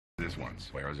this once.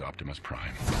 Where is Optimus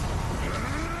Prime?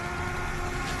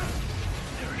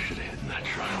 Never should have hidden that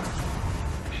trial.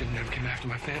 Shouldn't have come after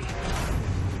my family.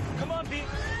 Come on, Pete.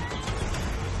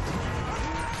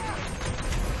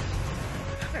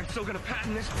 I'm still gonna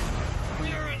patent this.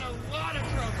 We're in a lot of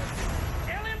trouble.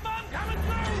 Alien bomb coming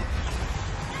through!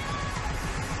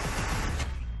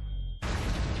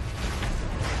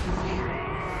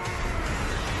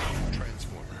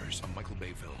 Transformers, a Michael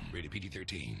Bay film, rated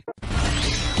PG-13.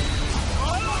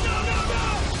 Oh, no!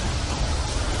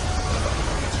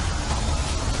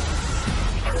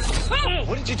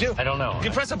 What did you do? I don't know. Did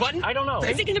you press a button? I don't know.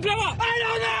 Is it gonna blow up? I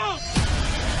don't know!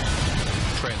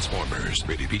 Transformers,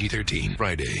 rated PG-13,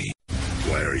 Friday.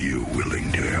 Why are you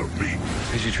willing to help me?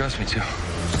 Because you trust me to.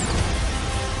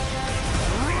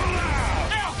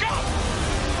 Now, go!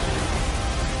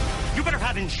 You better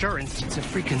have insurance. It's a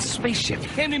freaking spaceship.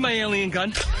 Hand me my alien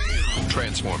gun.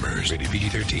 Transformers, rated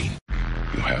PG-13.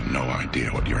 You have no idea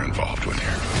what you're involved with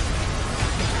here.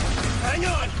 Hang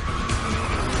on!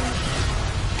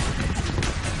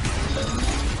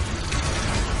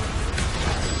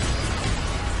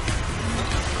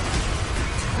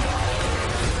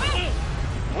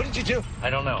 What did you do? I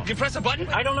don't know. Did you press a button?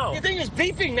 I don't know. Your thing is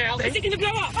beeping now. Is it gonna blow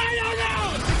up? I don't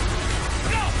know!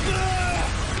 No!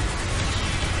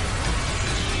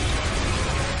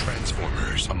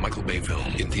 Transformers, a Michael Bay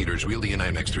film, in theaters really in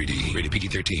IMAX 3D, rated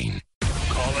PG-13.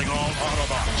 Calling all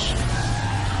Autobots.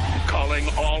 Calling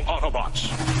all Autobots.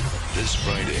 This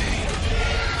Friday,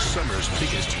 summer's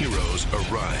biggest heroes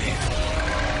arrive.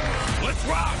 Let's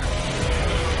rock!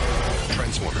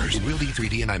 Transformers, in really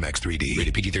 3D and IMAX 3D,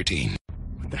 rated PG-13.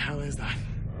 What the hell is that?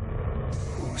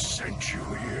 Who sent you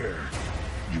here?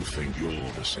 You think you're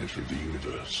the center of the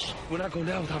universe? We're not going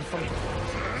down without a fight.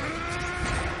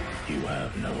 You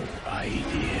have no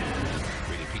idea.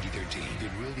 Rated PG-13,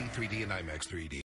 in really 3D and IMAX 3D.